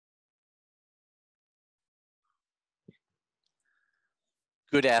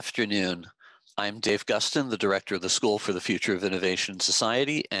Good afternoon. I'm Dave Gustin, the director of the School for the Future of Innovation and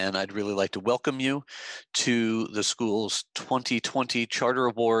Society, and I'd really like to welcome you to the school's 2020 Charter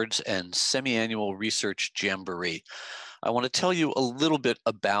Awards and Semiannual Research Jamboree. I want to tell you a little bit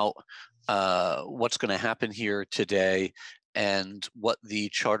about what's going to happen here today and what the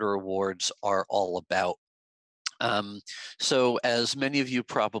Charter Awards are all about. So as many of you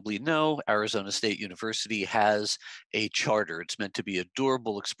probably know, Arizona State University has a charter. It's meant to be a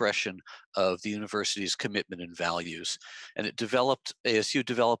durable expression of the university's commitment and values. And ASU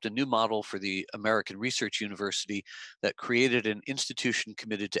developed a new model for the American Research University that created an institution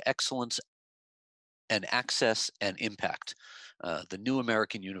committed to excellence and access and impact. The New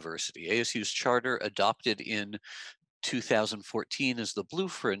American University. ASU's charter, adopted in 2014, is the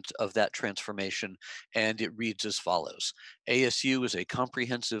blueprint of that transformation, and it reads as follows. ASU is a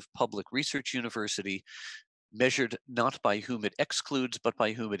comprehensive public research university measured not by whom it excludes, but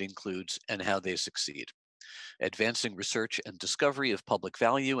by whom it includes and how they succeed. Advancing research and discovery of public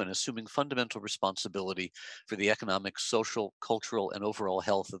value and assuming fundamental responsibility for the economic, social, cultural, and overall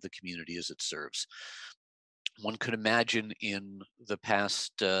health of the communities it serves. One could imagine in the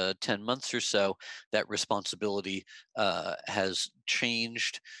past 10 months or so that responsibility has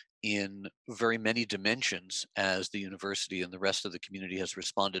changed in very many dimensions as the university and the rest of the community has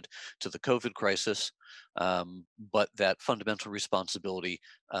responded to the COVID crisis. But that fundamental responsibility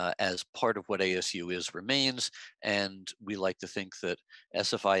as part of what ASU is remains, and we like to think that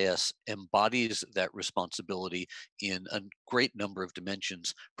SFIS embodies that responsibility in a great number of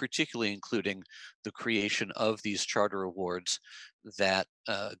dimensions, particularly including the creation of these charter awards that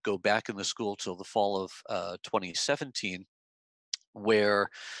go back in the school till the fall of 2017, where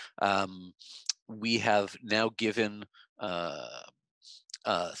we have now given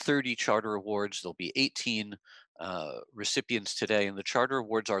 30 charter awards. There'll be 18 recipients today, and the charter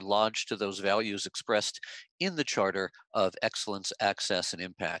awards are lodged to those values expressed in the charter of excellence, access, and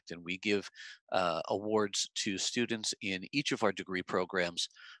impact. And we give awards to students in each of our degree programs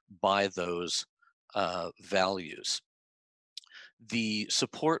by those values. The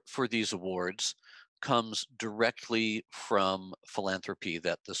support for these awards comes directly from philanthropy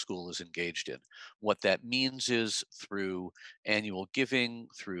that the school is engaged in. What that means is through annual giving,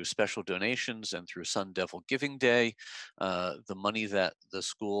 through special donations, and through Sun Devil Giving Day, the money that the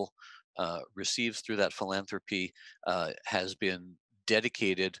school receives through that philanthropy has been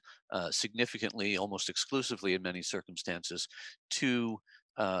dedicated significantly, almost exclusively in many circumstances, to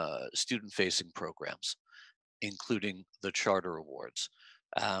student-facing programs, including the Charter Awards.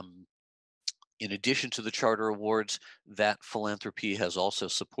 In addition to the Charter Awards, that philanthropy has also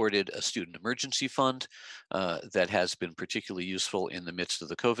supported a student emergency fund that has been particularly useful in the midst of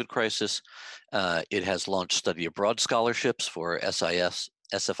the COVID crisis. It has launched study abroad scholarships for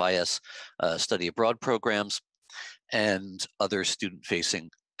SFIS study abroad programs and other student-facing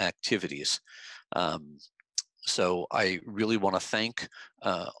activities. So I really want to thank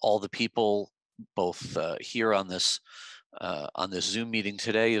all the people, both here on this Zoom meeting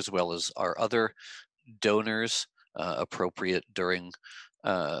today, as well as our other donors, appropriate during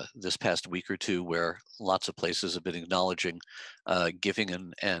this past week or two, where lots of places have been acknowledging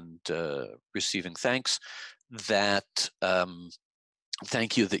giving and receiving thanks. That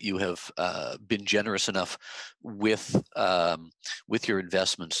thank you that you have been generous enough with your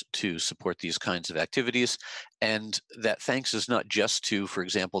investments to support these kinds of activities. And that thanks is not just to, for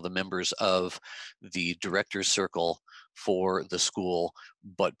example, the members of the Director's Circle for the school,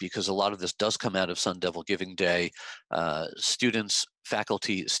 but because a lot of this does come out of Sun Devil Giving Day, students,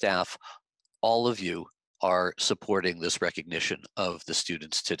 faculty, staff, all of you are supporting this recognition of the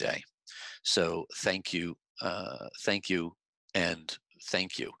students today. So thank you, and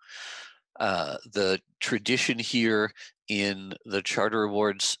thank you. The tradition here in the Charter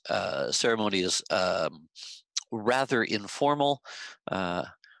Awards ceremony is rather informal,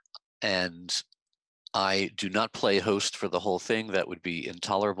 and I do not play host for the whole thing. That would be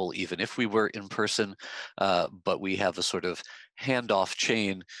intolerable even if we were in person, but we have a sort of handoff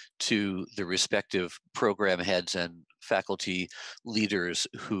chain to the respective program heads and faculty leaders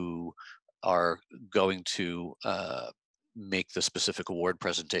who are going to make the specific award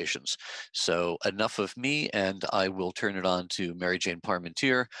presentations. So enough of me, and I will turn it on to Mary Jane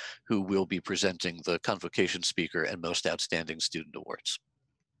Parmentier, who will be presenting the Convocation Speaker and Most Outstanding Student Awards.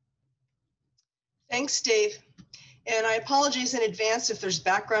 Thanks, Dave. And I apologize in advance if there's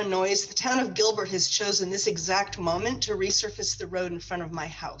background noise. The town of Gilbert has chosen this exact moment to resurface the road in front of my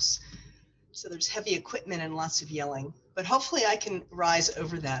house. So there's heavy equipment and lots of yelling, but hopefully I can rise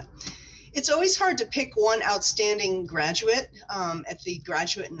over that. It's always hard to pick one outstanding graduate at the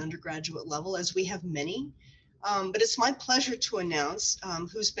graduate and undergraduate level, as we have many. But it's my pleasure to announce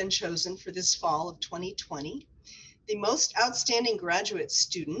who's been chosen for this fall of 2020. The most outstanding graduate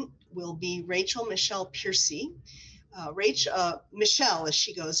student will be Rachel Michelle Piercy. Michelle, as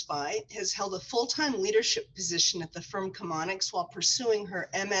she goes by, has held a full-time leadership position at the firm Chemonics while pursuing her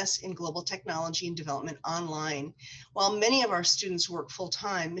MS in Global Technology and Development online. While many of our students work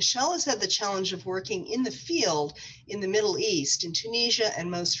full-time, Michelle has had the challenge of working in the field in the Middle East, in Tunisia,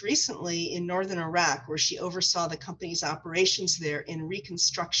 and most recently in Northern Iraq, where she oversaw the company's operations there in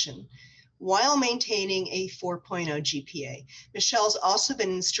reconstruction, while maintaining a 4.0 GPA. Michelle's also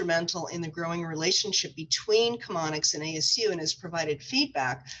been instrumental in the growing relationship between Chemonics and ASU and has provided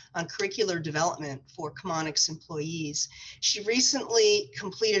feedback on curricular development for Chemonics employees. She recently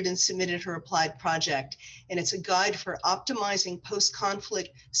completed and submitted her applied project, and it's a guide for optimizing post-conflict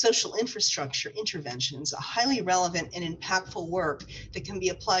social infrastructure interventions, a highly relevant and impactful work that can be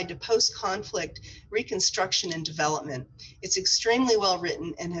applied to post-conflict reconstruction and development. It's extremely well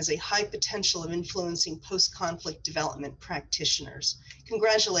written and has a high potential of influencing post-conflict development practitioners.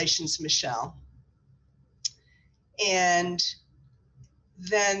 Congratulations, Michelle. And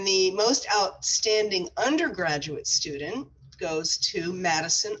then the most outstanding undergraduate student goes to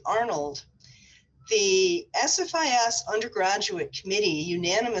Madison Arnold. The SFIS undergraduate committee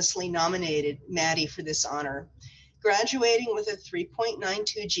unanimously nominated Maddie for this honor. Graduating with a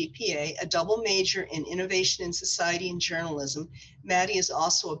 3.92 GPA, a double major in innovation in society and journalism, Maddie is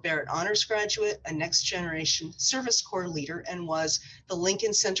also a Barrett Honors graduate, a Next Generation Service Corps leader, and was the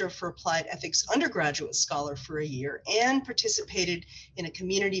Lincoln Center for Applied Ethics undergraduate scholar for a year, and participated in a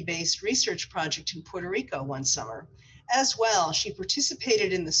community-based research project in Puerto Rico one summer. As well, she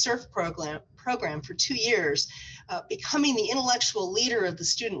participated in the SURF program for 2 years, becoming the intellectual leader of the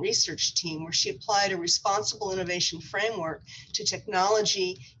student research team, where she applied a responsible innovation framework to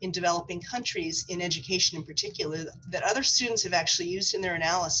technology in developing countries, in education in particular, that other students have actually used in their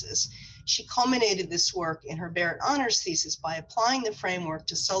analysis. She culminated this work in her Barrett Honors thesis by applying the framework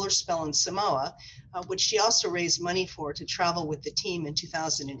to solar spell in Samoa, which she also raised money for to travel with the team in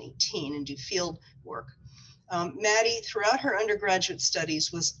 2018 and do field work. Maddie, throughout her undergraduate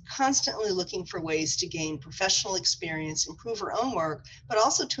studies, was constantly looking for ways to gain professional experience, improve her own work, but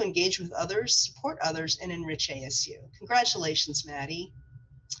also to engage with others, support others, and enrich ASU. Congratulations, Maddie.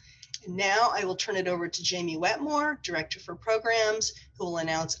 And now I will turn it over to Jamie Wetmore, Director for Programs, who will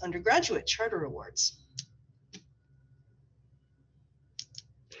announce undergraduate charter awards.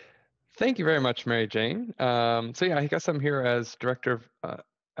 Thank you very much, Mary Jane. So yeah, I guess I'm here as Director of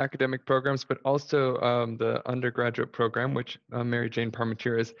Academic Programs, but also the undergraduate program, which Mary Jane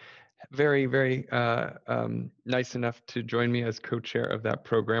Parmentier is very, very nice enough to join me as co-chair of that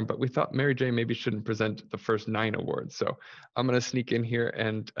program. But we thought Mary Jane maybe shouldn't present the first 9 awards. So I'm going to sneak in here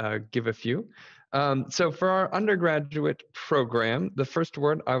and give a few. So for our undergraduate program, the first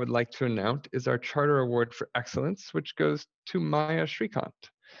award I would like to announce is our Charter Award for Excellence, which goes to Maya Shrikant.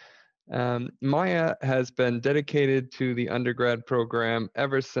 Maya has been dedicated to the undergrad program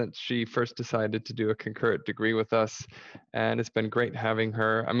ever since she first decided to do a concurrent degree with us, and it's been great having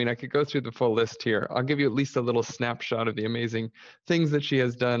her. I mean, I could go through the full list here. I'll give you at least a little snapshot of the amazing things that she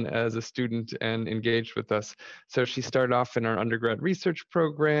has done as a student and engaged with us. So she started off in our undergrad research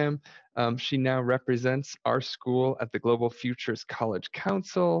program. She now represents our school at the Global Futures College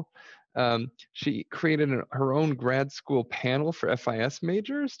Council. She created her own grad school panel for FIS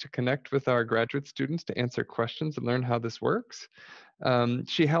majors to connect with our graduate students to answer questions and learn how this works.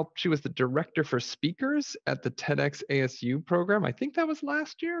 She was the director for speakers at the TEDx ASU program. I think that was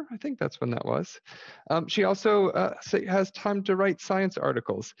last year. I think that's when that was. She also has time to write science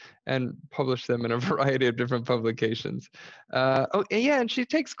articles and publish them in a variety of different publications. Oh, yeah, and she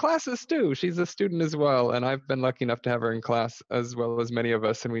takes classes too. She's a student as well, and I've been lucky enough to have her in class as well as many of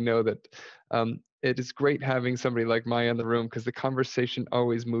us, and we know that it is great having somebody like Maya in the room because the conversation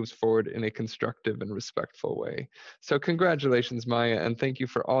always moves forward in a constructive and respectful way. So congratulations, Maya, and thank you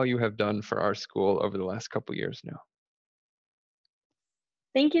for all you have done for our school over the last couple years now.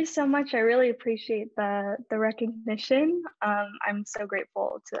 Thank you so much. I really appreciate the recognition. I'm so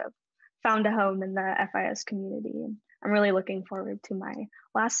grateful to have found a home in the FIS community, and I'm really looking forward to my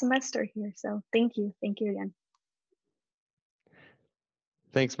last semester here. So thank you again.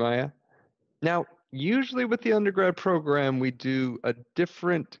 Thanks, Maya. Now, usually with the undergrad program, we do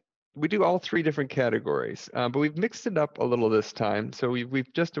all 3 different categories, but we've mixed it up a little this time. So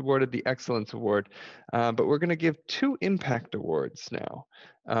we've just awarded the Excellence Award, but we're going to give 2 Impact Awards now.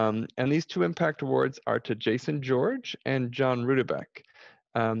 And these 2 Impact Awards are to Jason George and John Rudebeck.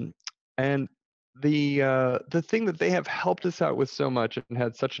 And the thing that they have helped us out with so much and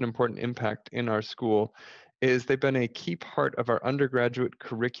had such an important impact in our school is they've been a key part of our undergraduate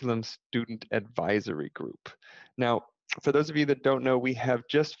curriculum student advisory group. Now, for those of you that don't know, we have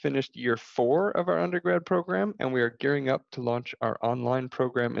just finished year 4 of our undergrad program, and we are gearing up to launch our online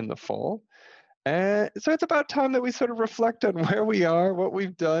program in the fall. So it's about time that we sort of reflect on where we are, what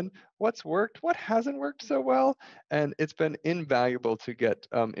we've done, what's worked, what hasn't worked so well. And it's been invaluable to get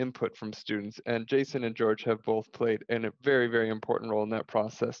input from students. And Jason and George have both played a very, very important role in that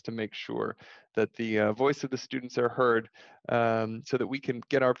process to make sure that the voice of the students are heard, so that we can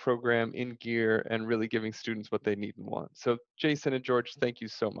get our program in gear and really giving students what they need and want. So Jason and George, thank you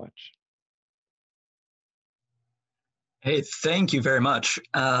so much. Hey, thank you very much.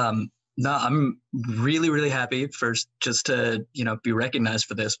 No, I'm really, really happy first just to, be recognized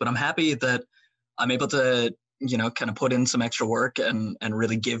for this, but I'm happy that I'm able to, kind of put in some extra work and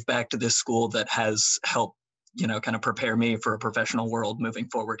really give back to this school that has helped, kind of prepare me for a professional world moving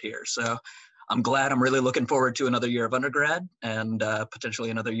forward here. So I'm glad. I'm really looking forward to another year of undergrad and potentially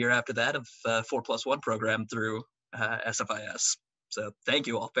another year after that of 4+1 program through SFIS. So thank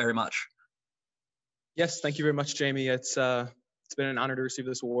you all very much. Yes, thank you very much, Jamie. It's been an honor to receive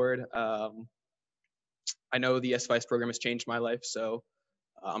this award. I know the SFIS program has changed my life, so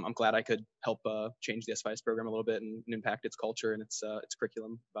I'm glad I could help change the SFIS program a little bit and impact its culture and its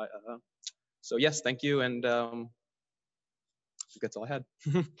curriculum. So yes, thank you, and I think that's all I had.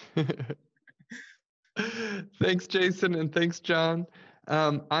 Thanks, Jason, and thanks, John.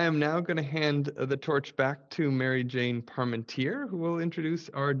 I am now going to hand the torch back to Mary Jane Parmentier, who will introduce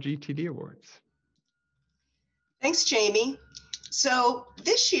our GTD Awards. Thanks, Jamie. So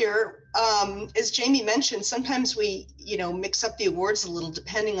this year, as Jamie mentioned, sometimes we, mix up the awards a little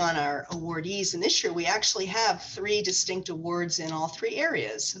depending on our awardees. And this year we actually have 3 distinct awards in all 3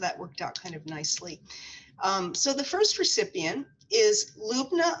 areas. So that worked out kind of nicely. So the first recipient is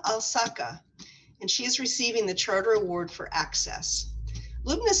Lubna Alsaka, and she is receiving the Charter Award for Access.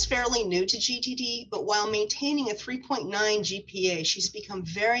 Lubna is fairly new to GTD, but while maintaining a 3.9 GPA, she's become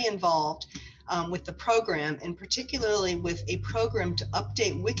very involved with the program, and particularly with a program to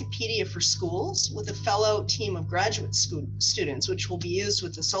update Wikipedia for schools with a fellow team of graduate students, which will be used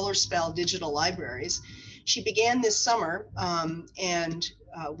with the Solar Spell digital libraries. She began this summer and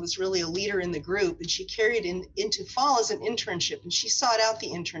was really a leader in the group, and she carried into fall as an internship, and she sought out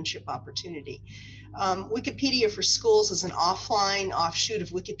the internship opportunity. Wikipedia for Schools is an offline offshoot of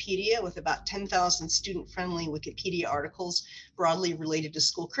Wikipedia with about 10,000 student-friendly Wikipedia articles broadly related to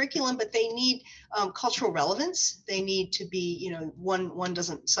school curriculum, but they need cultural relevance. They need to be,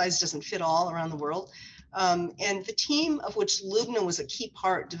 size doesn't fit all around the world. And the team, of which Lubna was a key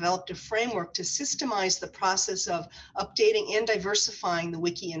part, developed a framework to systemize the process of updating and diversifying the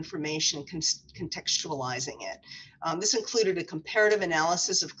wiki information, contextualizing it. This included a comparative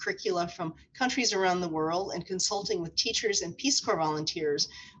analysis of curricula from countries around the world and consulting with teachers and Peace Corps volunteers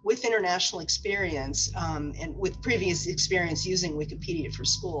with international experience and with previous experience using Wikipedia for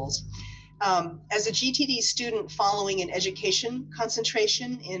schools. As a GTD student following an education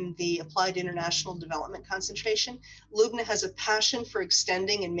concentration in the Applied International Development concentration, Lubna has a passion for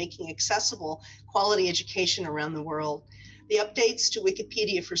extending and making accessible quality education around the world. The updates to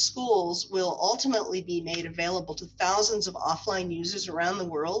Wikipedia for Schools will ultimately be made available to thousands of offline users around the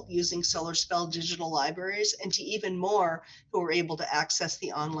world using Solar Spell digital libraries, and to even more who are able to access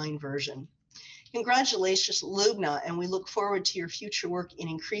the online version. Congratulations, Lubna, and we look forward to your future work in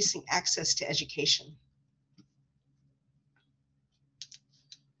increasing access to education.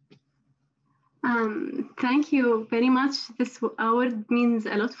 Thank you very much. This award means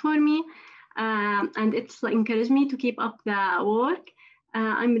a lot for me, and it's encouraged me to keep up the work.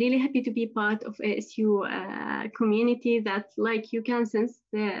 I'm really happy to be part of ASU community that you can sense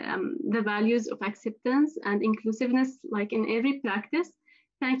the values of acceptance and inclusiveness in every practice.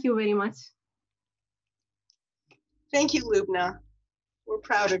 Thank you very much. Thank you, Lubna. We're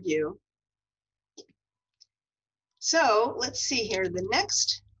proud of you. So let's see here. The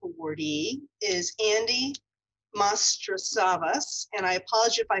next awardee is Andy Mastrosavas, and I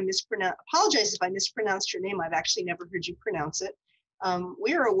apologize if I mispronounced your name. I've actually never heard you pronounce it.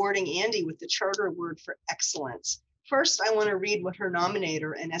 We are awarding Andy with the Charter Award for Excellence. First, I want to read what her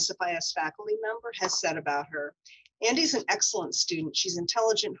nominator, an SFIS faculty member, has said about her. Andy's an excellent student. She's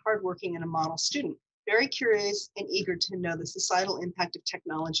intelligent, hardworking, and a model student. Very curious and eager to know the societal impact of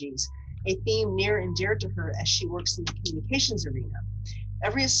technologies, a theme near and dear to her as she works in the communications arena.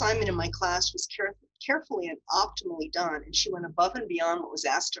 Every assignment in my class was carefully and optimally done, and she went above and beyond what was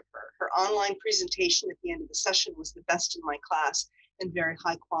asked of her. Her online presentation at the end of the session was the best in my class, and very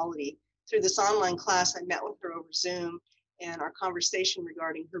high quality. Through this online class, I met with her over Zoom, and our conversation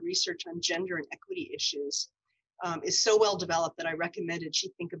regarding her research on gender and equity issues is so well developed that I recommended she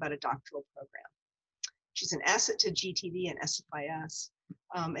think about a doctoral program. She's an asset to GTD and SFIS.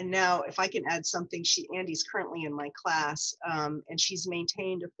 And now, if I can add something, Andy's currently in my class, and she's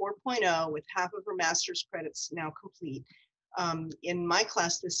maintained a 4.0 with half of her master's credits now complete. In my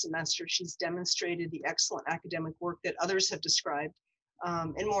class this semester, she's demonstrated the excellent academic work that others have described.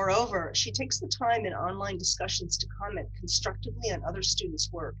 And moreover, she takes the time in online discussions to comment constructively on other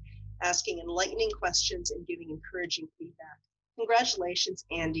students' work, asking enlightening questions and giving encouraging feedback. Congratulations,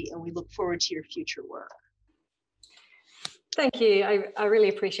 Andy, and we look forward to your future work. Thank you. I really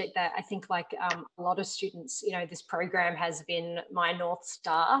appreciate that. I think like a lot of students, you know, this program has been my North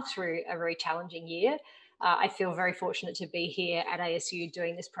Star through a very challenging year. I feel very fortunate to be here at ASU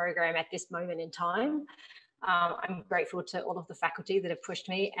doing this program at this moment in time. I'm grateful to all of the faculty that have pushed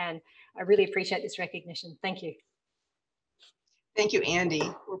me, and I really appreciate this recognition. Thank you. Thank you, Andy.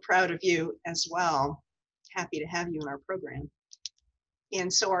 We're proud of you as well. Happy to have you in our program.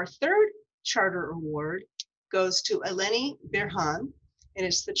 And so our third charter award goes to Eleni Berhan, and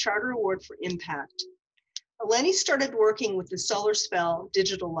it's the Charter Award for Impact. Eleni started working with the Solar Spell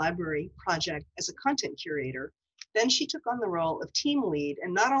Digital Library project as a content curator. Then she took on the role of team lead,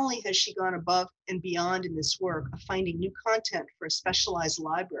 and not only has she gone above and beyond in this work of finding new content for a specialized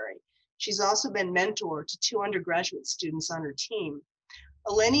library, she's also been mentor to 2 undergraduate students on her team.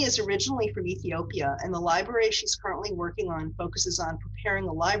 Eleni is originally from Ethiopia, and the library she's currently working on focuses on preparing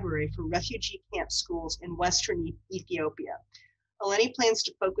a library for refugee camp schools in Western Ethiopia. Eleni plans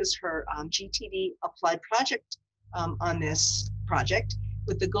to focus her GTD applied project on this project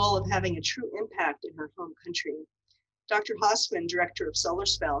with the goal of having a true impact in her home country. Dr. Hausman, director of Solar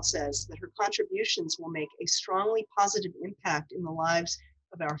Spell, says that her contributions will make a strongly positive impact in the lives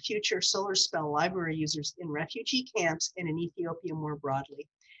of our future Solar Spell library users in refugee camps and in Ethiopia more broadly.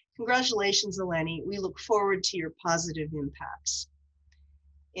 Congratulations, Eleni. We look forward to your positive impacts.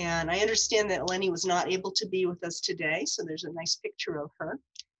 And I understand that Eleni was not able to be with us today, so there's a nice picture of her.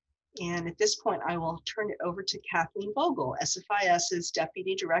 And at this point, I will turn it over to Kathleen Vogel, SFIS's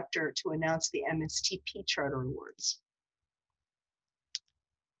Deputy Director, to announce the MSTP Charter Awards.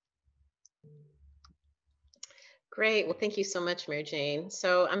 Great. Well, thank you so much, Mary Jane.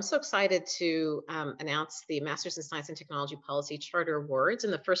 So I'm so excited to announce the Masters in Science and Technology Policy Charter Awards.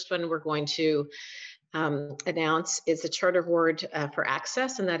 And the first one we're going to announce is the Charter Award for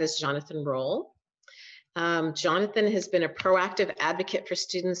Access, and that is Jonathan Roll. Jonathan has been a proactive advocate for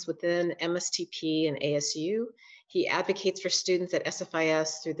students within MSTP and ASU. He advocates for students at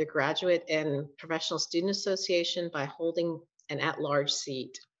SFIS through the Graduate and Professional Student Association by holding an at-large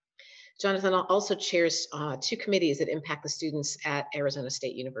seat. Jonathan also chairs 2 committees that impact the students at Arizona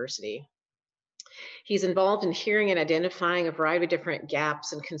State University. He's involved in hearing and identifying a variety of different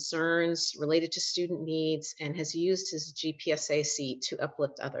gaps and concerns related to student needs, and has used his GPSA seat to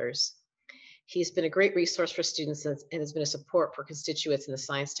uplift others. He's been a great resource for students and has been a support for constituents in the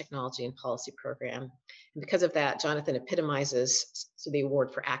Science, Technology, and Policy program. And because of that, Jonathan epitomizes the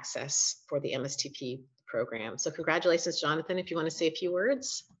award for access for the MSTP program. So congratulations, Jonathan, if you want to say a few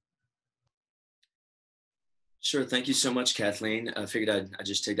words. Sure. Thank you so much, Kathleen. I figured I'd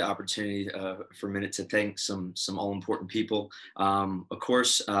just take the opportunity for a minute to thank some all-important people. Of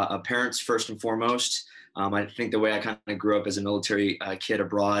course, parents first and foremost. I think the way I kind of grew up as a military kid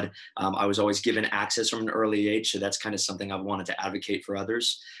abroad, I was always given access from an early age. So that's kind of something I've wanted to advocate for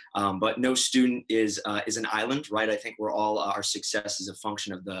others. But no student is an island, right? I think we're all, our success is a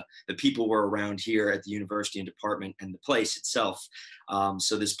function of the people we're around here at the university and department and the place itself.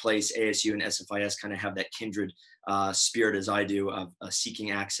 So this place, ASU and SFIS, kind of have that kindred spirit as I do of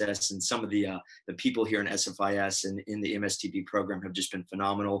seeking access, and some of the people here in SFIS and in the MSTP program have just been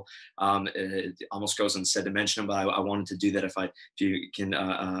phenomenal. It almost goes unsaid to mention them, but I wanted to do that if you can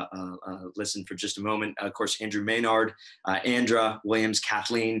listen for just a moment. Of course, Andrew Maynard, Andra Williams,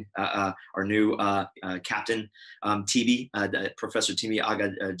 Kathleen, our new captain, Tibi, Professor Timi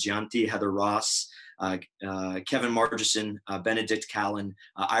Agagianti, Heather Ross, Kevin Margerson, Benedict Callan,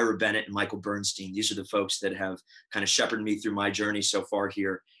 Ira Bennett, and Michael Bernstein. These are the folks that have kind of shepherded me through my journey so far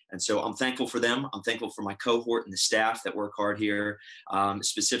here. And so I'm thankful for them. I'm thankful for my cohort and the staff that work hard here,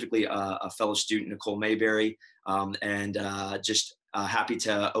 specifically a fellow student, Nicole Mayberry, and just happy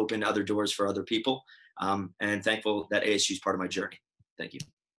to open other doors for other people, and thankful that ASU is part of my journey. Thank you.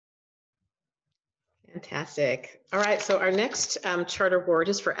 Fantastic. All right, so our next charter award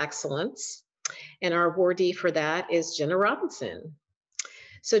is for excellence. And our awardee for that is Jenna Robinson.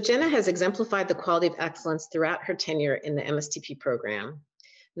 So Jenna has exemplified the quality of excellence throughout her tenure in the MSTP program.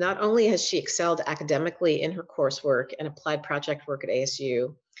 Not only has she excelled academically in her coursework and applied project work at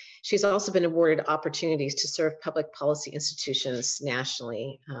ASU, she's also been awarded opportunities to serve public policy institutions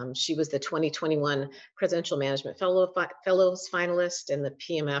nationally. She was the 2021 Presidential Management Fellows finalist, and the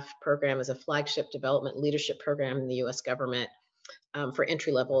PMF program is a flagship development leadership program in the US government for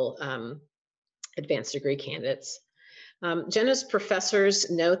entry-level advanced degree candidates. Jenna's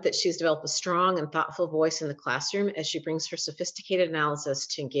professors note that she's developed a strong and thoughtful voice in the classroom as she brings her sophisticated analysis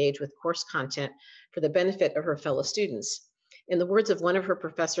to engage with course content for the benefit of her fellow students. In the words of one of her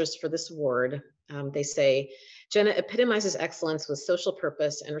professors for this award, they say, Jenna epitomizes excellence with social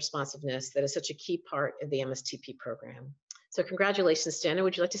purpose and responsiveness that is such a key part of the MSTP program. So congratulations, Jenna.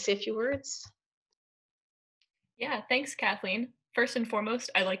 Would you like to say a few words? Yeah, thanks, Kathleen. First and foremost,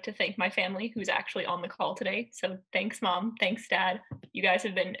 I'd like to thank my family who's actually on the call today. So thanks, Mom. Thanks, Dad. You guys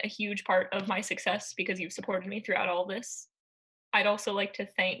have been a huge part of my success because you've supported me throughout all this. I'd also like to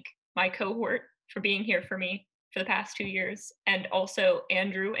thank my cohort for being here for me for the past 2 years, and also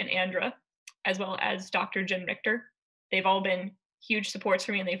Andrew and Andra, as well as Dr. Jim Richter. They've all been huge supports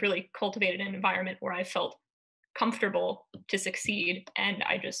for me, and they've really cultivated an environment where I felt comfortable to succeed, and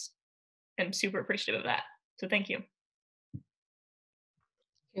I just am super appreciative of that. So thank you.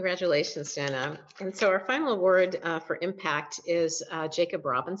 Congratulations, Jenna. And so our final award for impact is Jacob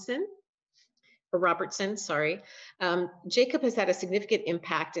Robertson, sorry. Jacob has had a significant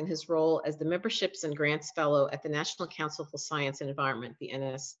impact in his role as the Memberships and Grants Fellow at the National Council for Science and Environment, the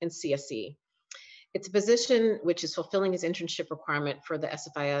NCSE. It's a position which is fulfilling his internship requirement for the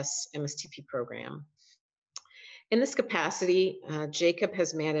SFIS MSTP program. In this capacity, Jacob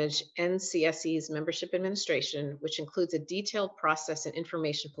has managed NCSE's membership administration, which includes a detailed process and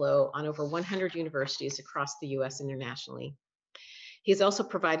information flow on over 100 universities across the US and internationally. He has also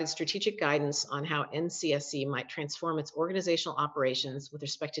provided strategic guidance on how NCSE might transform its organizational operations with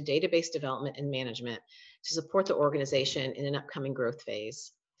respect to database development and management to support the organization in an upcoming growth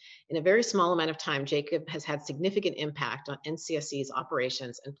phase. In a very small amount of time, Jacob has had significant impact on NCSE's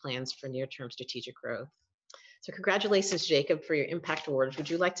operations and plans for near-term strategic growth. So congratulations, Jacob, for your Impact Award. Would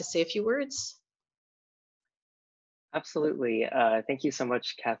you like to say a few words? Absolutely. Thank you so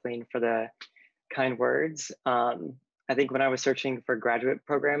much, Kathleen, for the kind words. I think when I was searching for graduate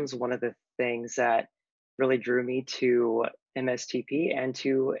programs, one of the things that really drew me to MSTP and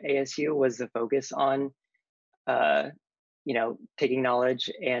to ASU was the focus on, taking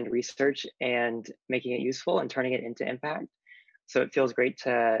knowledge and research and making it useful and turning it into impact. So it feels great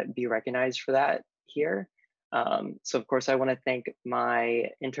to be recognized for that here. So of course, I want to thank my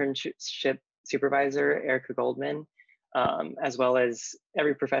internship supervisor, Erica Goldman, as well as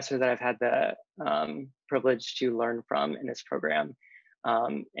every professor that I've had the privilege to learn from in this program,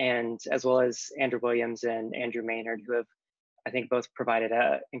 and as well as Andrew Williams and Andrew Maynard, who have, I think, both provided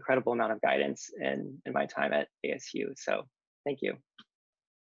an incredible amount of guidance in my time at ASU. So thank you.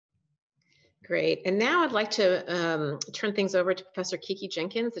 Great. And now I'd like to turn things over to Professor Kiki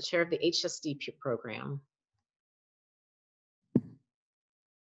Jenkins, the chair of the HSD program.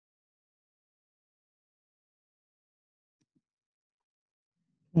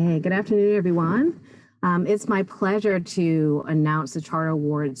 Hey, good afternoon, everyone. It's my pleasure to announce the Charter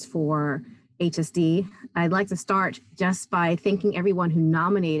Awards for HSD. I'd like to start just by thanking everyone who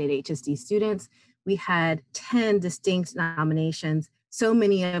nominated HSD students. We had 10 distinct nominations. So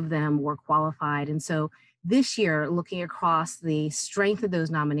many of them were qualified. And so this year, looking across the strength of those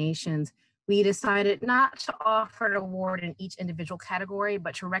nominations, we decided not to offer an award in each individual category,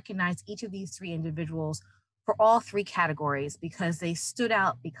 but to recognize each of these 3 individuals for all 3 categories because they stood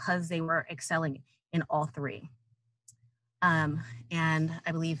out because they were excelling in all 3. And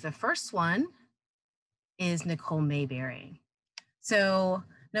I believe the first one is Nicole Mayberry. So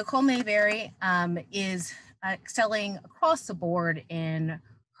Nicole Mayberry is excelling across the board in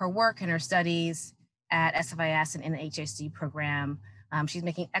her work and her studies at SFIS and in the HSD program. She's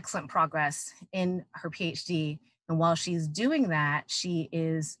making excellent progress in her PhD. And while she's doing that, she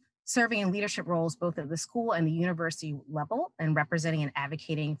is serving in leadership roles both at the school and the university level and representing and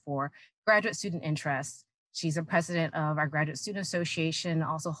advocating for graduate student interests. She's a president of our Graduate Student Association,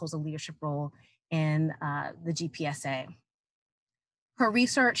 also holds a leadership role in the GPSA. Her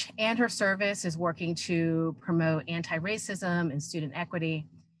research and her service is working to promote anti-racism and student equity.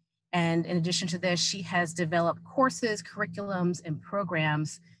 And in addition to this, she has developed courses, curriculums, and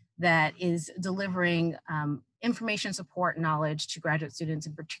programs that is delivering information support knowledge to graduate students.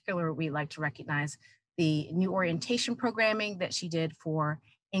 In particular, we like to recognize the new orientation programming that she did for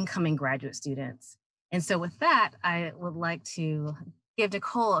incoming graduate students. And so with that, I would like to give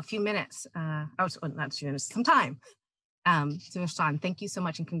Nicole a few minutes, not a few minutes, some time to respond. Thank you so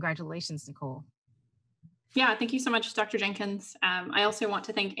much and congratulations, Nicole. Yeah, thank you so much, Dr. Jenkins. I also want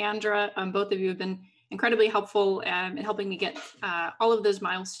to thank Andra. Both of you have been incredibly helpful in helping me get all of those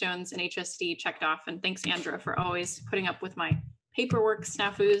milestones in HSD checked off. And thanks, Andra, for always putting up with my paperwork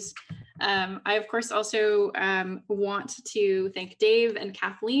snafus. I, of course, also want to thank Dave and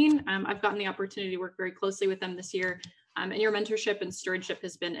Kathleen. I've gotten the opportunity to work very closely with them this year. And your mentorship and stewardship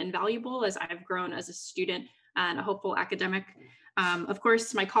has been invaluable as I've grown as a student and a hopeful academic. Of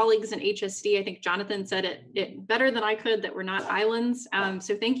course, my colleagues in HSD, I think Jonathan said it better than I could, that we're not islands.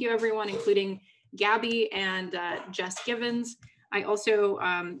 So thank you, everyone, including Gabby and Jess Givens. I also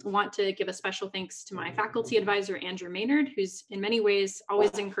want to give a special thanks to my faculty advisor, Andrew Maynard, who's in many ways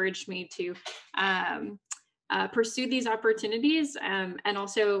always encouraged me to pursue these opportunities, and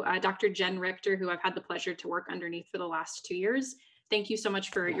also Dr. Jen Richter, who I've had the pleasure to work underneath for the last 2 years. Thank you so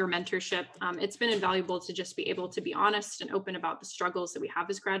much for your mentorship. It's been invaluable to just be able to be honest and open about the struggles that we have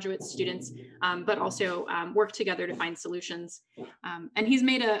as graduate students, but also work together to find solutions. And he's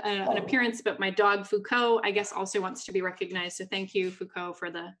made an appearance, but my dog Foucault, I guess, also wants to be recognized. So thank you, Foucault,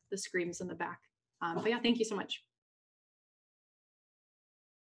 for the screams in the back. But yeah, thank you so much.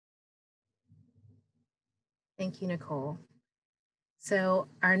 Thank you, Nicole. So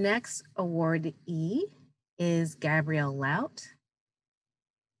our next awardee is Gabrielle Lout.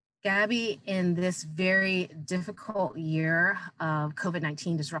 Gabby, in this very difficult year of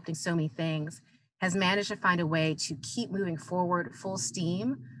COVID-19 disrupting so many things, has managed to find a way to keep moving forward full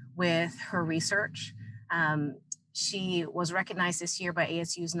steam with her research. She was recognized this year by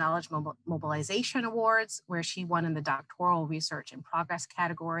ASU's Knowledge Mobilization Awards, where she won in the Doctoral Research in Progress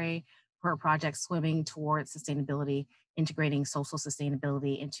category for her project Swimming Towards Sustainability, Integrating Social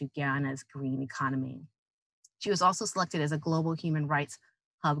Sustainability into Guyana's Green Economy. She was also selected as a Global Human Rights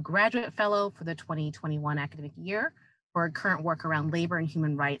Hub Graduate Fellow for the 2021 academic year for her current work around labor and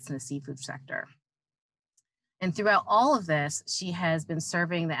human rights in the seafood sector. And throughout all of this, she has been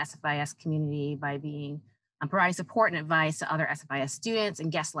serving the SFIS community by providing support and advice to other SFIS students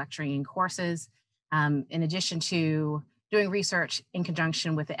and guest lecturing in courses, in addition to doing research in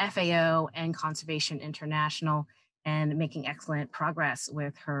conjunction with the FAO and Conservation International and making excellent progress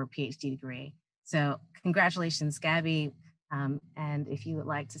with her PhD degree. So congratulations, Gabby. And if you would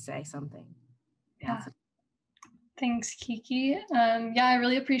like to say something. Yeah. Thanks, Kiki. Yeah, I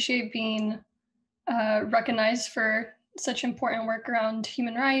really appreciate being recognized for such important work around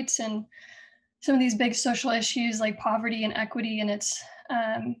human rights and some of these big social issues like poverty and equity. And it's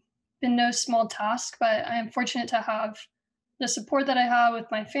been no small task, but I am fortunate to have the support that I have with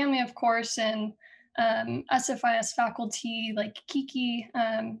my family, of course, and SFIS faculty like Kiki,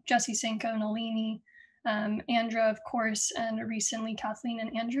 Jesse Senko, Nalini, Andra, of course, and recently Kathleen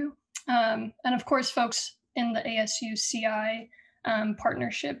and Andrew. And of course, folks in the ASU CI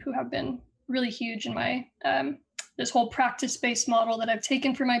partnership who have been really huge in my this whole practice-based model that I've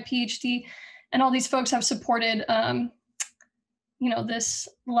taken for my PhD. And all these folks have supported this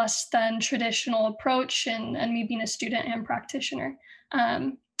less than traditional approach and me being a student and practitioner.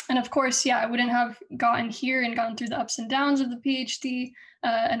 And of course, yeah, I wouldn't have gotten here and gone through the ups and downs of the PhD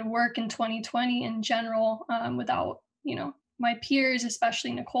and work in 2020 in general without, my peers,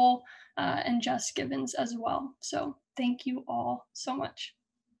 especially Nicole and Jess Givens as well. So thank you all so much.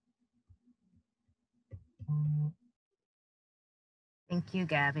 Thank you,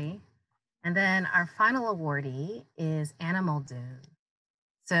 Gabby. And then our final awardee is Anna Muldoon.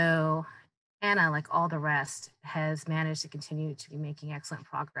 So Anna, like all the rest, has managed to continue to be making excellent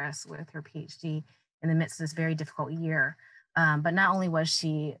progress with her PhD in the midst of this very difficult year. But not only was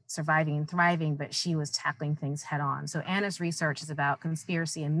she surviving and thriving, but she was tackling things head on. So Anna's research is about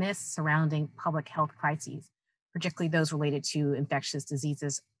conspiracy and myths surrounding public health crises, particularly those related to infectious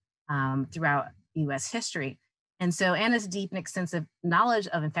diseases throughout US history. And so Anna's deep and extensive knowledge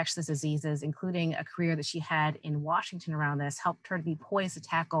of infectious diseases, including a career that she had in Washington around this, helped her to be poised to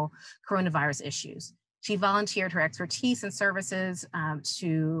tackle coronavirus issues. She volunteered her expertise and services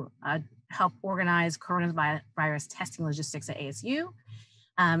to help organize coronavirus testing logistics at ASU.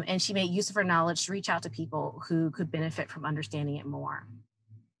 And she made use of her knowledge to reach out to people who could benefit from understanding it more.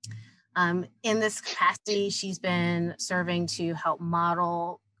 In this capacity, she's been serving to help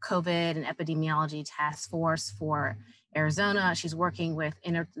model COVID and epidemiology task force for Arizona. She's working with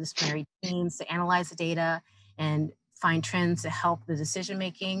interdisciplinary teams to analyze the data and find trends to help the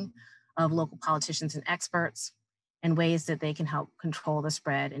decision-making of local politicians and experts and ways that they can help control the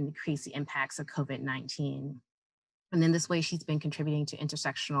spread and decrease the impacts of COVID-19. And in this way, she's been contributing to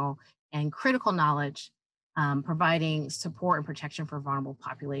intersectional and critical knowledge providing support and protection for vulnerable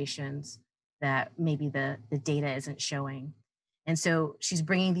populations that maybe the data isn't showing. And so she's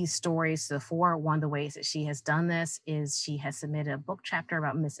bringing these stories to the fore. One of the ways that she has done this is she has submitted a book chapter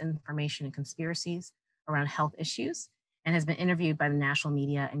about misinformation and conspiracies around health issues, and has been interviewed by the national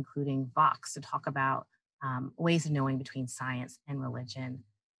media, including Vox, to talk about ways of knowing between science and religion.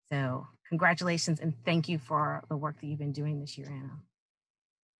 So congratulations, and thank you for the work that you've been doing this year, Anna.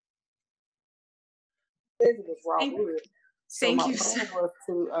 Thank you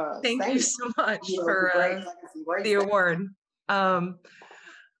so much for the award.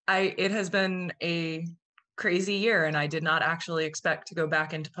 It has been a crazy year, and I did not actually expect to go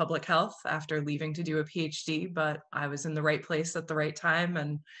back into public health after leaving to do a PhD, but I was in the right place at the right time,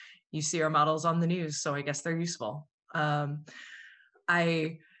 and you see our models on the news, so I guess they're useful.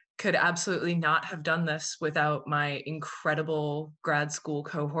 I could absolutely not have done this without my incredible grad school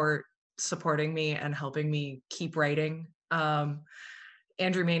cohort supporting me and helping me keep writing.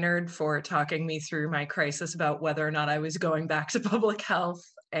 Andrew Maynard for talking me through my crisis about whether or not I was going back to public health,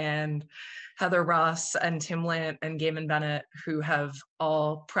 and Heather Ross and Tim Lant and Gaiman Bennett, who have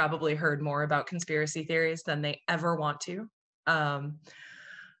all probably heard more about conspiracy theories than they ever want to.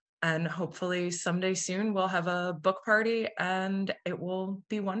 And hopefully someday soon we'll have a book party and it will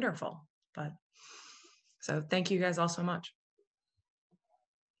be wonderful. But so thank you guys all so much.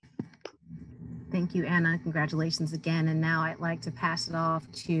 Thank you, Anna. Congratulations again. And now I'd like to pass it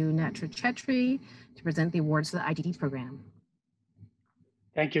off to Netra Chetri to present the awards for the IGD program.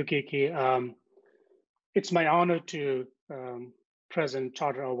 Thank you, Kiki. It's my honor to present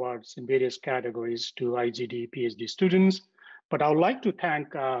charter awards in various categories to IGD PhD students, but I would like to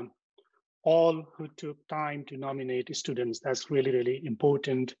thank all who took time to nominate students. That's really, really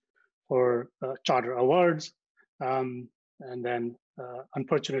important for charter awards. And then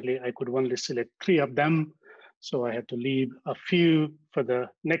unfortunately, I could only select 3 of them. So I had to leave a few for the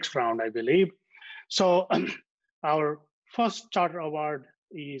next round, I believe. So our first charter award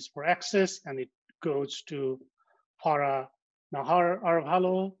is for access, and it goes to Farah Nahar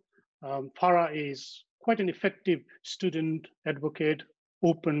Arvalo. Farah is quite an effective student advocate,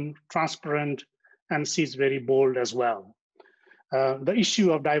 open, transparent, and she's very bold as well. The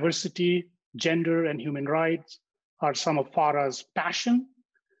issue of diversity, gender, and human rights are some of Farah's passion.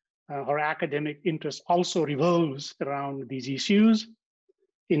 Her academic interest also revolves around these issues.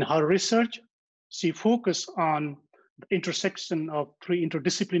 In her research, she focused on the intersection of 3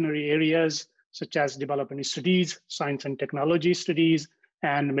 interdisciplinary areas, such as development studies, science and technology studies,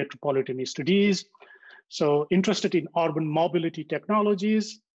 and metropolitan studies. So interested in urban mobility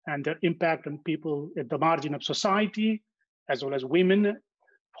technologies and their impact on people at the margin of society, as well as women,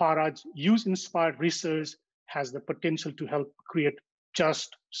 Farah's youth-inspired research has the potential to help create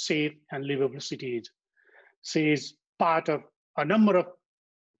just, safe, and livable cities. She is part of a number of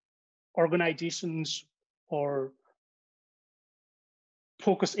organizations or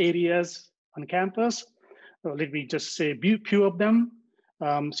focus areas on campus. Let me just say a few of them.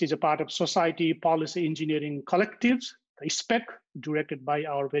 She's a part of Society Policy Engineering Collectives, the SPEC, directed by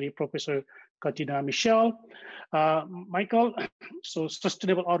our very Professor Katina Michel. Michael, so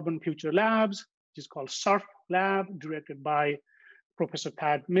Sustainable Urban Future Labs, which is called SURF Lab, directed by Professor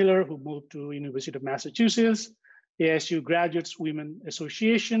Pat Miller, who moved to University of Massachusetts. ASU Graduates Women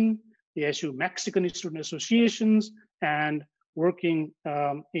Association, ASU Mexican Student Associations, and working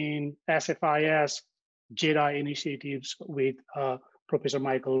in SFIS JEDI initiatives with Professor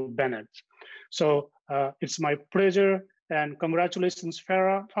Michael Bennett. So it's my pleasure, and congratulations,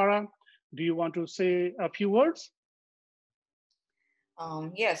 Farah. Do you want to say a few words?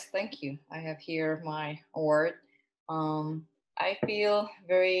 Yes, thank you. I have here my award. I feel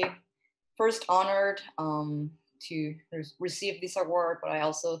very first honored to receive this award, but I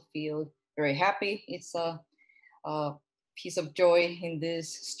also feel very happy. It's a piece of joy in this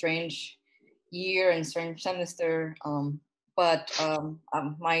strange year and strange semester. But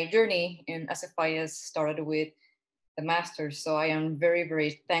my journey in SFIS started with the master's, so I am very,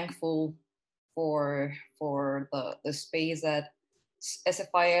 very thankful for the space that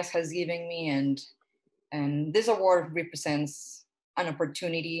SFIS has given me, and this award represents an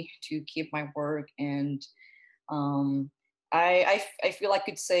opportunity to keep my work. And I feel I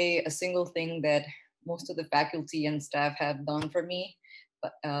could say a single thing that most of the faculty and staff have done for me,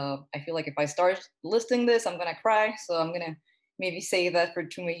 but I feel like if I start listing this, I'm gonna cry. So I'm gonna maybe say that for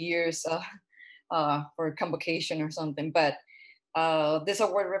 2 more years for convocation or something. But this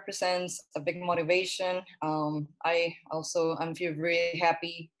award represents a big motivation. I'm feel very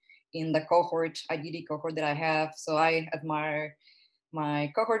happy in the cohort, IGD cohort that I have. So I admire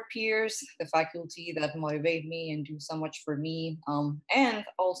my cohort peers, the faculty that motivate me and do so much for me, and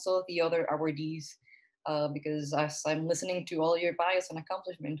also the other awardees, because as I'm listening to all your bios and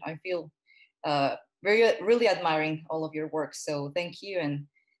accomplishment, I feel really admiring all of your work. So thank you, and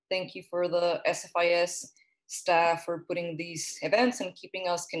thank you for the SFIS staff for putting these events and keeping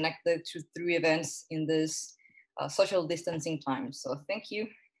us connected through events in this social distancing time. So thank you.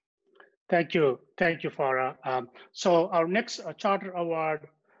 Thank you, Farah. So our next Charter Award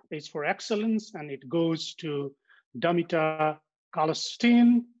is for excellence, and it goes to Damita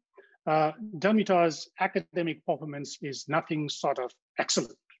Kalstein. Damita's academic performance is nothing short of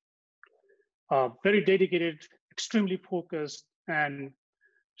excellent. Very dedicated, extremely focused, and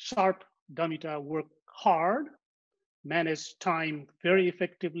sharp. Damita worked hard, managed time very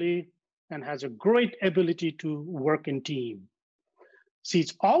effectively, and has a great ability to work in team.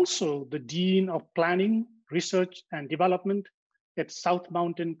 She's also the Dean of Planning, Research, and Development at South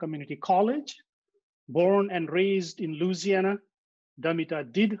Mountain Community College. Born and raised in Louisiana, Damita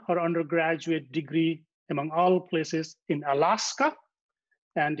did her undergraduate degree, among all places, in Alaska,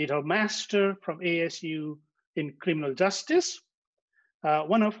 and did her master from ASU in criminal justice.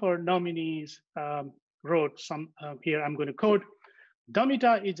 One of her nominees wrote here I'm going to quote,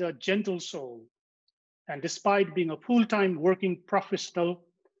 "Damita is a gentle soul, and despite being a full-time working professional,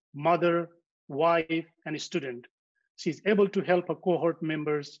 mother, wife, and student, she's able to help her cohort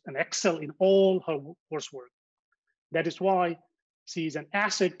members and excel in all her coursework. That is why she is an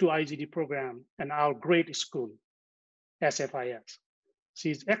asset to IGD program and our great school, SFIS.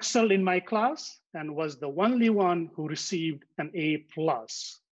 She's excelled in my class and was the only one who received an A+.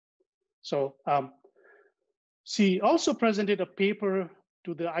 So she also presented a paper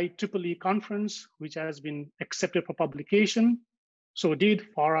to the IEEE conference, which has been accepted for publication. So did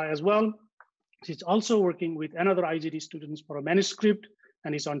Farah as well. She's also working with another IGD students for a manuscript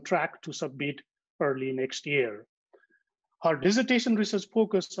and is on track to submit early next year. Her dissertation research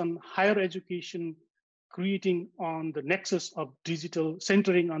focused on higher education, centering on the nexus of digital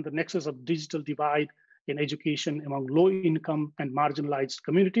divide in education among low-income and marginalized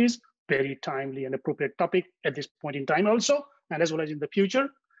communities. Very timely and appropriate topic at this point in time also, and as well as in the future.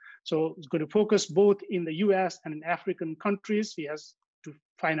 So it's going to focus both in the US and in African countries. He has to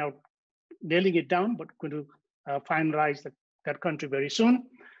find out, nailing it down, but going to finalize that country very soon.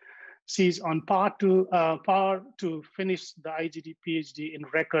 She's on par to finish the IGD PhD in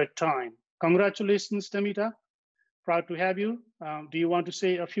record time. Congratulations, Damita. Proud to have you. Do you want to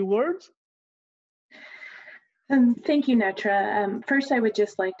say a few words? Thank you, Netra. First, I would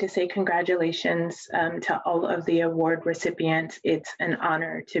just like to say congratulations to all of the award recipients. It's an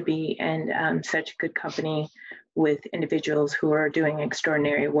honor to be in such good company with individuals who are doing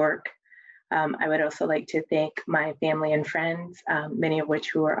extraordinary work. I would also like to thank my family and friends, many of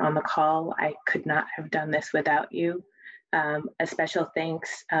which who are on the call. I could not have done this without you. A special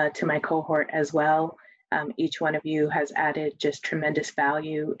thanks to my cohort as well. Each one of you has added just tremendous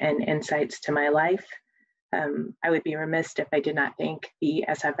value and insights to my life. I would be remiss if I did not thank the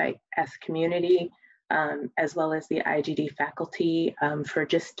SFIS community, as well as the IGD faculty for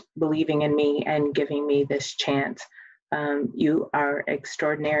just believing in me and giving me this chance. You are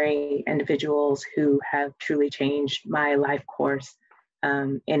extraordinary individuals who have truly changed my life course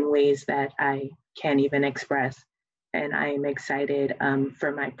in ways that I can't even express. And I am excited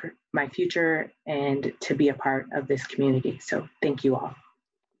for my future and to be a part of this community. So thank you all.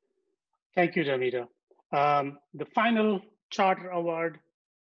 Thank you, Damita. The final Charter Award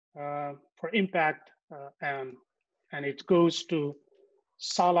for Impact, and it goes to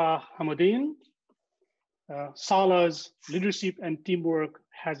Salah Hamuddin. Salah's leadership and teamwork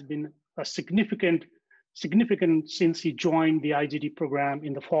has been a significant since he joined the IGD program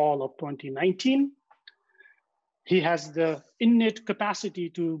in the fall of 2019. He has the innate capacity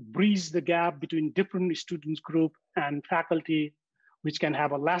to bridge the gap between different students group and faculty, which can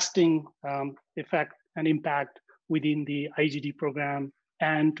have a lasting effect and impact within the IGD program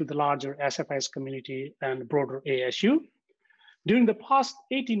and to the larger SFIS community and broader ASU. During the past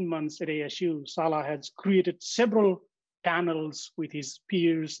 18 months at ASU, Salah has created several panels with his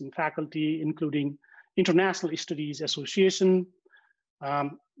peers and faculty, including International Studies Association,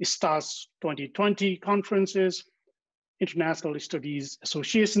 STAS 2020 conferences, International Studies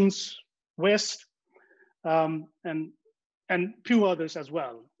Associations West, and few others as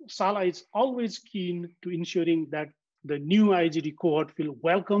well. Salah is always keen to ensuring that the new IGD cohort feel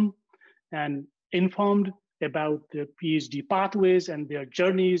welcome and informed about their PhD pathways and their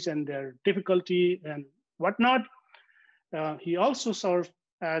journeys and their difficulty and whatnot. He also served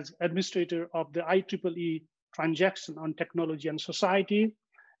as administrator of the IEEE transaction on technology and society,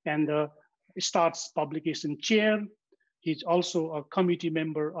 and the START's publication chair. He's also a committee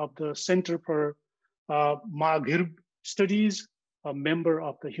member of the Center for Maghreb Studies, a member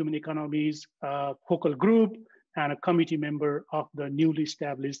of the Human Economies Focal Group, and a committee member of the newly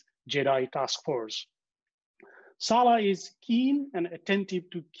established JEDI Task Force. Salah is keen and attentive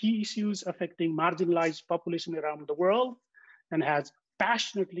to key issues affecting marginalized population around the world and has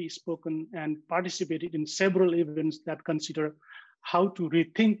passionately spoken and participated in several events that consider how to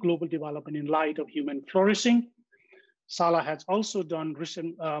rethink global development in light of human flourishing. Salah has also done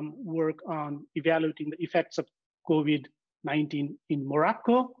recent work on evaluating the effects of COVID-19 in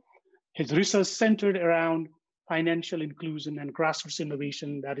Morocco. His research centered around financial inclusion and grassroots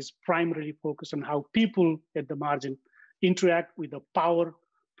innovation that is primarily focused on how people at the margin interact with the power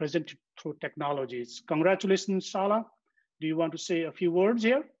presented through technologies. Congratulations, Salah. Do you want to say a few words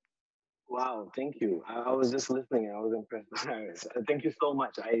here? Wow, thank you. I was just listening and I was impressed. Thank you so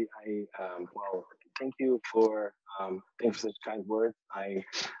much. Well, thank you for such kind words. I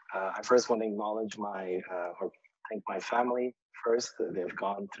first want to acknowledge or thank my family first. They've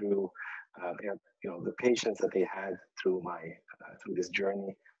gone through, the patience that they had through through this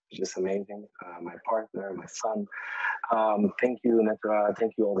journey. It's just amazing. My partner, my son. Thank you, Netra.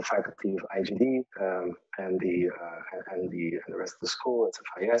 Thank you all the faculty of IGD and the rest of the school at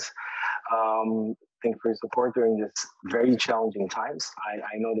SFIS. Thank you for your support during this very challenging times.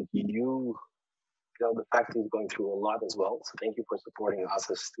 I know that the faculty is going through a lot as well. So thank you for supporting us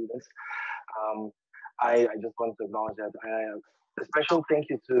as students. I just want to acknowledge that a special thank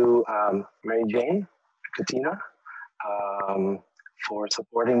you to Mary Jane, Katina, for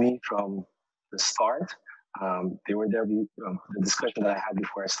supporting me from the start. They were there. The discussion that I had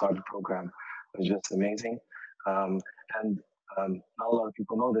before I started the program was just amazing. And not a lot of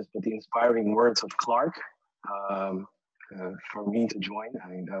people know this, but the inspiring words of Clark for me to join, I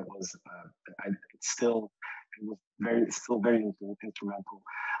mean, that was it was still very instrumental.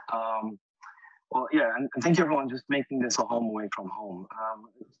 Well, yeah, and thank you everyone just making this a home away from home.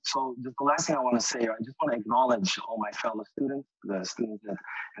 So the last thing I want to say, I just want to acknowledge all my fellow students, the students that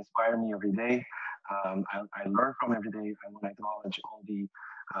inspire me every day. I learn from every day. I want to acknowledge all the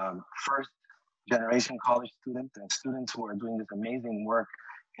first generation college students and students who are doing this amazing work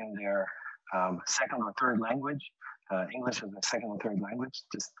in their second or third language. English is a second or third language.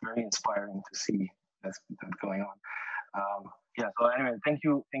 Just very inspiring to see that's going on. Yeah, so anyway, thank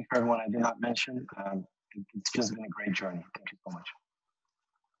you for everyone I did not mention. It's just been a great journey. Thank you so much.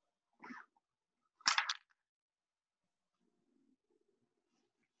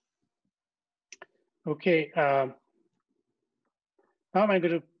 Okay, now I'm going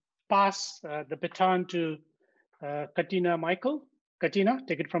to pass the baton to Katina Michael. Katina,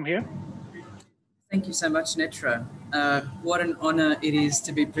 take it from here. Thank you so much, Netra. What an honor it is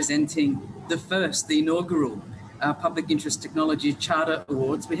to be presenting the inaugural Public Interest Technology Charter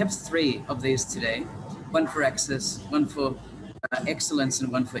Awards. We have 3 of these today, one for Access, one for Excellence,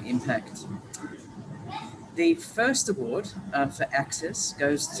 and one for Impact. The first award for Access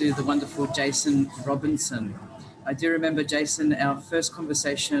goes to the wonderful Jason Robinson. I do remember, Jason, our first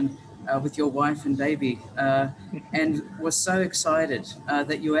conversation with your wife and baby, and was so excited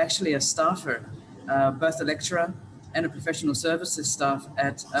that you're actually a staffer, both a lecturer and a professional services staff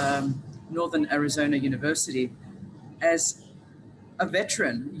at Northern Arizona University, as a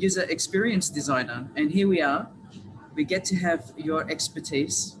veteran user experience designer. And here we are. We get to have your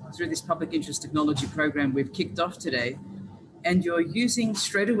expertise through this public interest technology program we've kicked off today. And you're using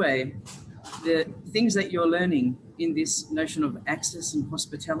straight away the things that you're learning in this notion of access and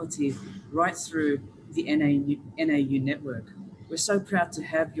hospitality right through the NAU network. We're so proud to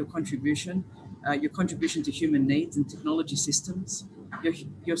have your contribution to human needs and technology systems.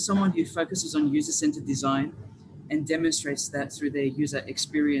 You're someone who focuses on user-centered design and demonstrates that through their user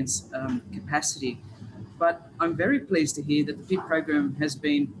experience capacity. But I'm very pleased to hear that the PIT program has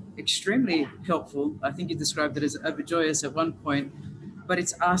been extremely helpful. I think you described it as overjoyous at one point, but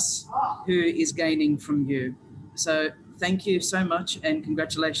it's us who is gaining from you. So thank you so much and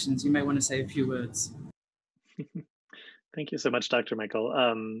congratulations. You may want to say a few words. Thank you so much, Dr. Michael.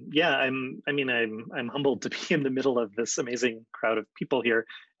 Yeah, I'm humbled to be in the middle of this amazing crowd of people here,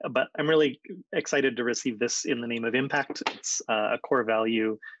 but I'm really excited to receive this in the name of Impact. It's a core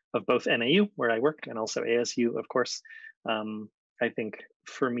value of both NAU, where I work, and also ASU, of course. I think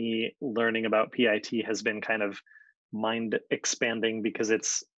for me, learning about PIT has been kind of mind expanding because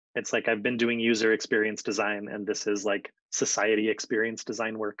it's like I've been doing user experience design, and this is like society experience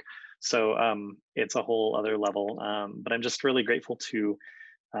design work. So it's a whole other level, but I'm just really grateful to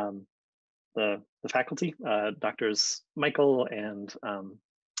the faculty, Doctors Michael and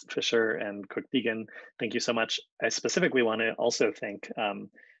Fisher and Cook-Deegan. Thank you so much. I specifically want to also thank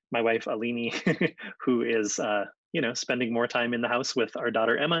my wife, Alini, who is spending more time in the house with our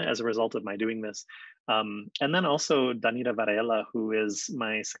daughter, Emma, as a result of my doing this. And then also Danita Varela, who is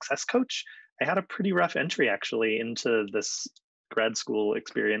my success coach. I had a pretty rough entry actually into this grad school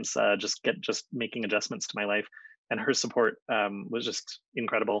experience, just making adjustments to my life. And her support was just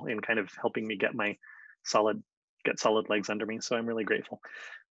incredible in kind of helping me get solid legs under me. So I'm really grateful.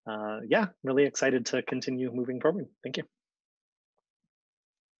 Yeah, really excited to continue moving forward. Thank you.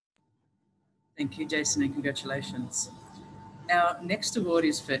 Thank you, Jason, and congratulations. Our next award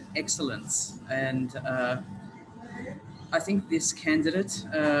is for excellence. And I think this candidate,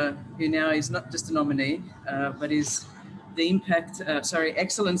 who now is not just a nominee, but is the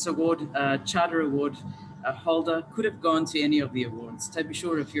Excellence Award, Charter Award holder, could have gone to any of the awards. To be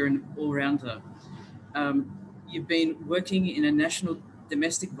sure, if you're an all-rounder. You've been working in a national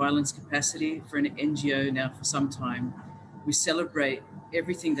domestic violence capacity for an NGO now for some time. We celebrate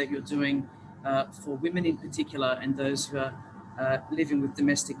everything that you're doing for women in particular and those who are living with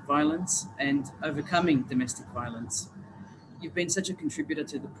domestic violence and overcoming domestic violence. You've been such a contributor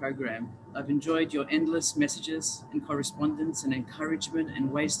to the program. I've enjoyed your endless messages and correspondence and encouragement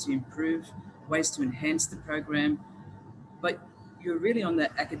and ways to improve, ways to enhance the program. But you're really on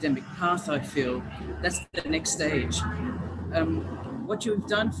that academic path, I feel. That's the next stage. What you've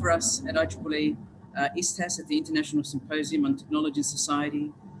done for us at IEEE ISTAS at the International Symposium on Technology and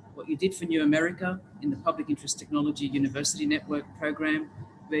Society, what you did for New America in the Public Interest Technology University Network program,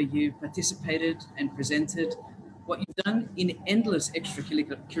 where you participated and presented, what you've done in endless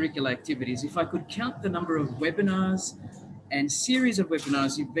extracurricular activities. If I could count the number of webinars and series of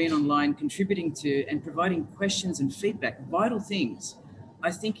webinars you've been online contributing to and providing questions and feedback, vital things,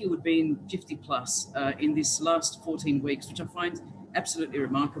 I think it would be in 50 plus in this last 14 weeks, which I find absolutely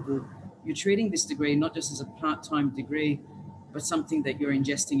remarkable. You're treating this degree not just as a part-time degree, but something that you're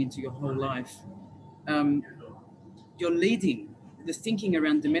ingesting into your whole life. You're leading the thinking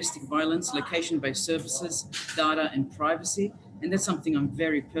around domestic violence, location-based services, data and privacy. And that's something I'm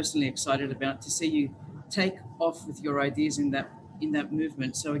very personally excited about, to see you take off with your ideas in that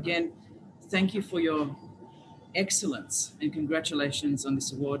movement. So again, thank you for your excellence and congratulations on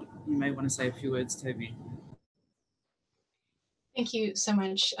this award. You may want to say a few words, Toby. Thank you so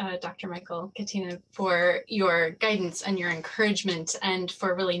much, Dr. Michael Katina, for your guidance and your encouragement and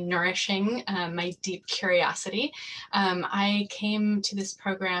for really nourishing my deep curiosity. I came to this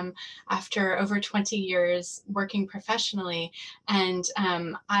program after over 20 years working professionally, and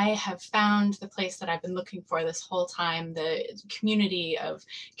I have found the place that I've been looking for this whole time, the community of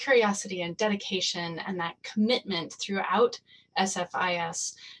curiosity and dedication and that commitment throughout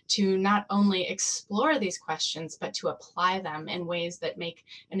SFIS to not only explore these questions, but to apply them in ways that make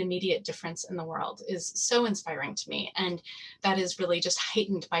an immediate difference in the world is so inspiring to me. And that is really just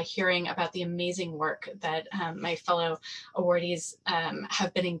heightened by hearing about the amazing work that my fellow awardees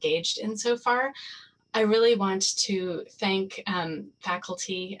have been engaged in so far. I really want to thank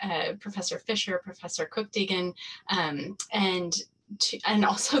faculty, Professor Fisher, Professor Cook-Deegan, and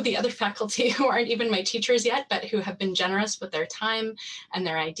also the other faculty who aren't even my teachers yet, but who have been generous with their time and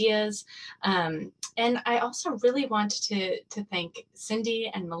their ideas. And I also really want to thank Cindy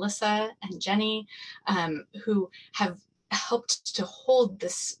and Melissa and Jenny, who have helped to hold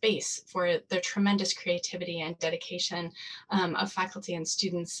this space for the tremendous creativity and dedication of faculty and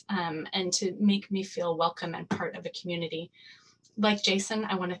students, and to make me feel welcome and part of a community. Like Jason,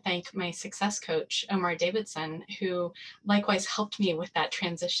 I want to thank my success coach, Omar Davidson, who likewise helped me with that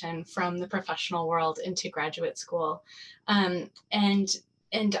transition from the professional world into graduate school. And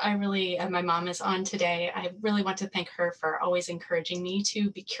I really, my mom is on today. I really want to thank her for always encouraging me to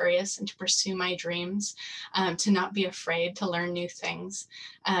be curious and to pursue my dreams, to not be afraid to learn new things,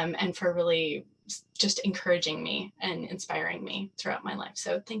 and for really just encouraging me and inspiring me throughout my life.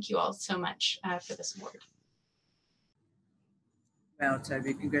 So thank you all so much for this award. Wow,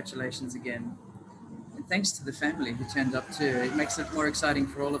 Toby, congratulations again. And thanks to the family who turned up too. It makes it more exciting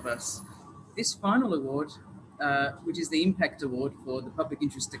for all of us. This final award, which is the Impact Award for the Public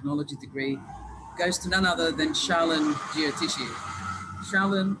Interest Technology degree, goes to none other than Charlene Giotishi.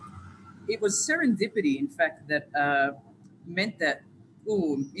 Charlene, it was serendipity, in fact, that meant that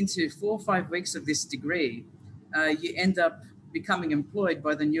into 4 or 5 weeks of this degree, you end up becoming employed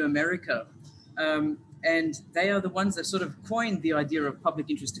by the New America. And they are the ones that sort of coined the idea of public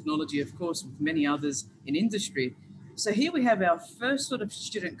interest technology, of course, with many others in industry. So here we have our first sort of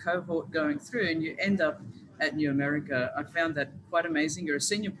student cohort going through, and you end up at New America. I found that quite amazing. You're a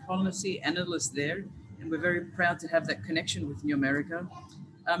senior policy analyst there, and we're very proud to have that connection with New America.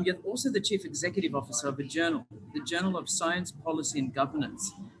 You're also the chief executive officer of a journal, the Journal of Science, Policy and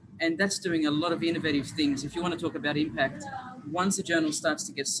Governance. And that's doing a lot of innovative things. If you want to talk about impact, once the journal starts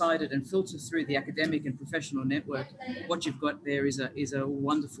to get cited and filter through the academic and professional network, what you've got there is a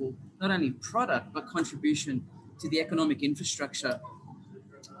wonderful, not only product, but contribution to the economic infrastructure.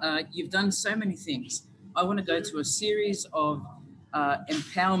 You've done so many things. I want to go to a series of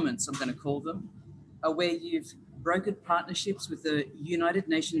empowerments, I'm going to call them, where you've brokered partnerships with the United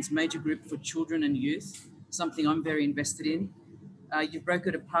Nations Major Group for Children and Youth, something I'm very invested in. You've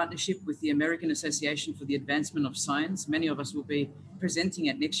brokered a partnership with the American Association for the Advancement of Science. Many of us will be presenting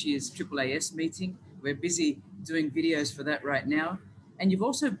at next year's AAAS meeting. We're busy doing videos for that right now. And you've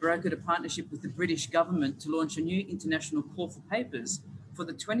also brokered a partnership with the British government to launch a new international call for papers for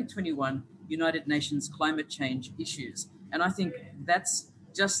the 2021 United Nations climate change issues. And I think that's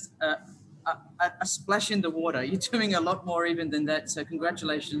just a splash in the water. You're doing a lot more even than that. So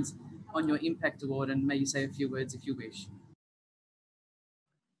congratulations on your Impact Award, and may you say a few words if you wish.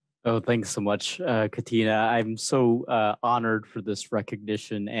 Oh, thanks so much, Katina. I'm so honored for this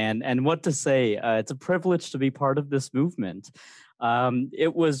recognition, and what to say. It's a privilege to be part of this movement.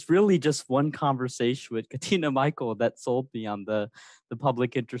 It was really just one conversation with Katina Michael that sold me on the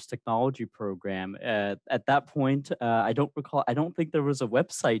Public Interest Technology Program. At that point, I don't think there was a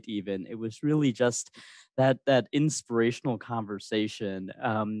website even. It was really just that inspirational conversation.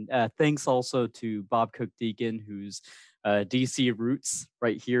 Thanks also to Bob Cook-Deegan, who's DC roots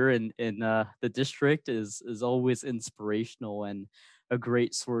right here in the district is always inspirational and a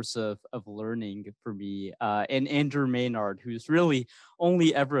great source of learning for me. And Andrew Maynard, who's really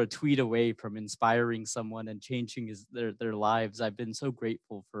only ever a tweet away from inspiring someone and changing their lives. I've been so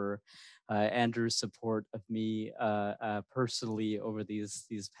grateful for Andrew's support of me personally over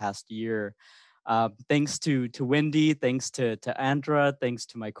these past year. Thanks to Wendy, thanks to Andra, thanks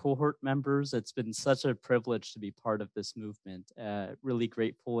to my cohort members. It's been such a privilege to be part of this movement. Really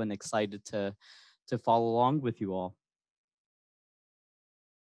grateful and excited to follow along with you all.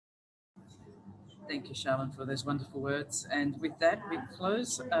 Thank you, Charlene, for those wonderful words. And with that, we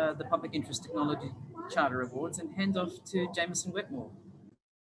close the Public Interest Technology Charter Awards and hand off to Jameson Wetmore.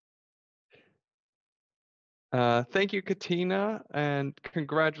 Thank you, Katina, and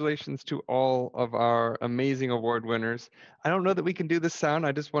congratulations to all of our amazing award winners. I don't know that we can do this sound.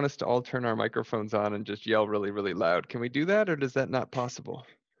 I just want us to all turn our microphones on and just yell really, really loud. Can we do that, or is that not possible?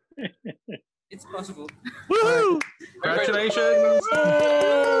 It's possible. Woo! Congratulations!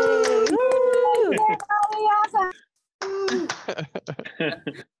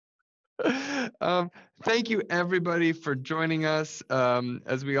 Thank you, everybody, for joining us.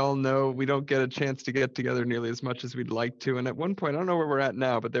 As we all know, we don't get a chance to get together nearly as much as we'd like to. And at one point, I don't know where we're at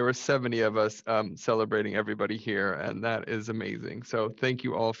now, but there were 70 of us celebrating everybody here, and that is amazing. So thank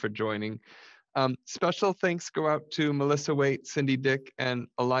you all for joining. Special thanks go out to Melissa Waite, Cindy Dick, and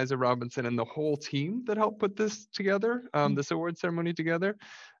Eliza Robinson, and the whole team that helped put this together, this award ceremony together.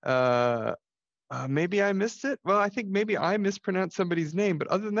 Maybe I missed it. Well, I think maybe I mispronounced somebody's name, but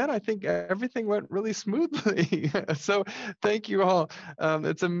other than that, I think everything went really smoothly. So thank you all.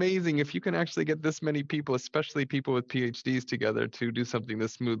 It's amazing if you can actually get this many people, especially people with PhDs together, to do something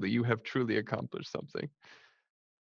this smoothly. You have truly accomplished something.